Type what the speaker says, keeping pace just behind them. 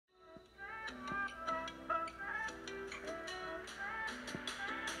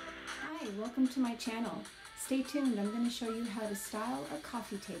welcome to my channel. Stay tuned, I'm going to show you how to style a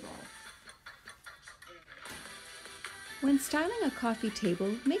coffee table. When styling a coffee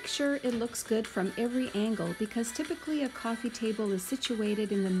table, make sure it looks good from every angle because typically a coffee table is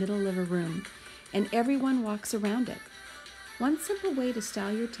situated in the middle of a room and everyone walks around it. One simple way to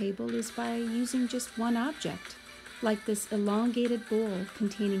style your table is by using just one object, like this elongated bowl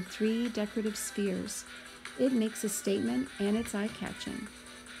containing 3 decorative spheres. It makes a statement and it's eye-catching.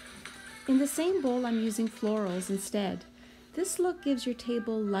 In the same bowl, I'm using florals instead. This look gives your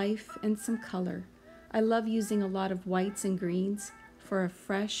table life and some color. I love using a lot of whites and greens for a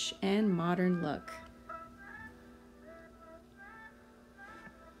fresh and modern look.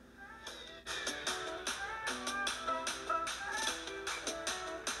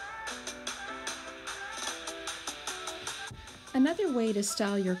 Another way to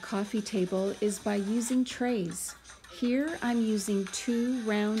style your coffee table is by using trays. Here I'm using 2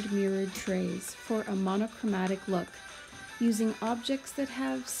 round mirrored trays for a monochromatic look, using objects that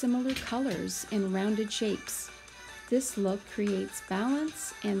have similar colors in rounded shapes. This look creates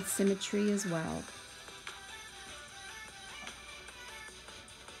balance and symmetry as well.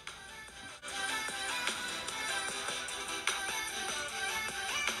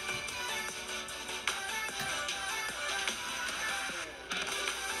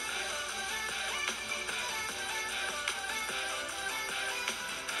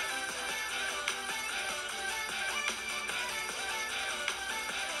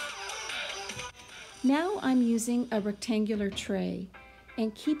 Now I'm using a rectangular tray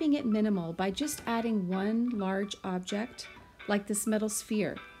and keeping it minimal by just adding one large object like this metal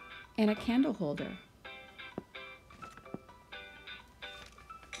sphere and a candle holder.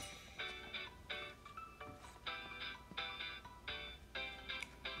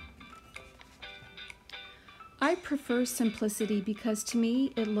 I prefer simplicity because to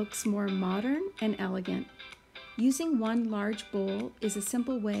me it looks more modern and elegant. Using one large bowl is a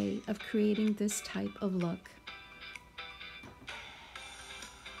simple way of creating this type of look.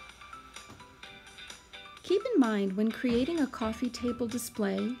 Keep in mind when creating a coffee table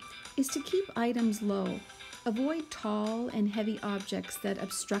display is to keep items low. Avoid tall and heavy objects that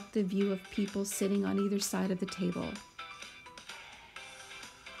obstruct the view of people sitting on either side of the table.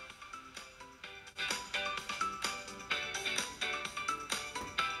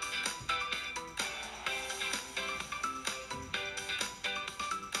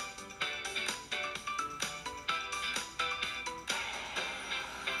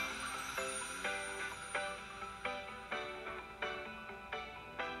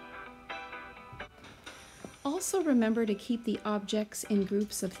 Also remember to keep the objects in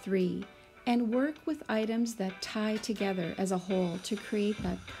groups of 3 and work with items that tie together as a whole to create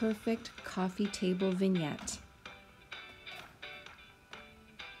that perfect coffee table vignette.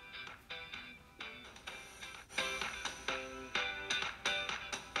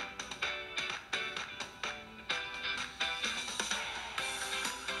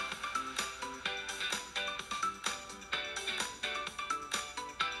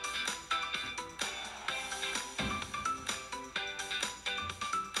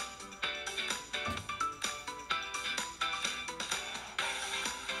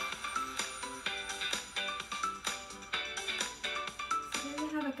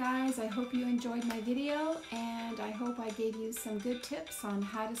 Guys, I hope you enjoyed my video and I hope I gave you some good tips on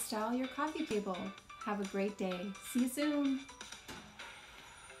how to style your coffee table. Have a great day. See you soon.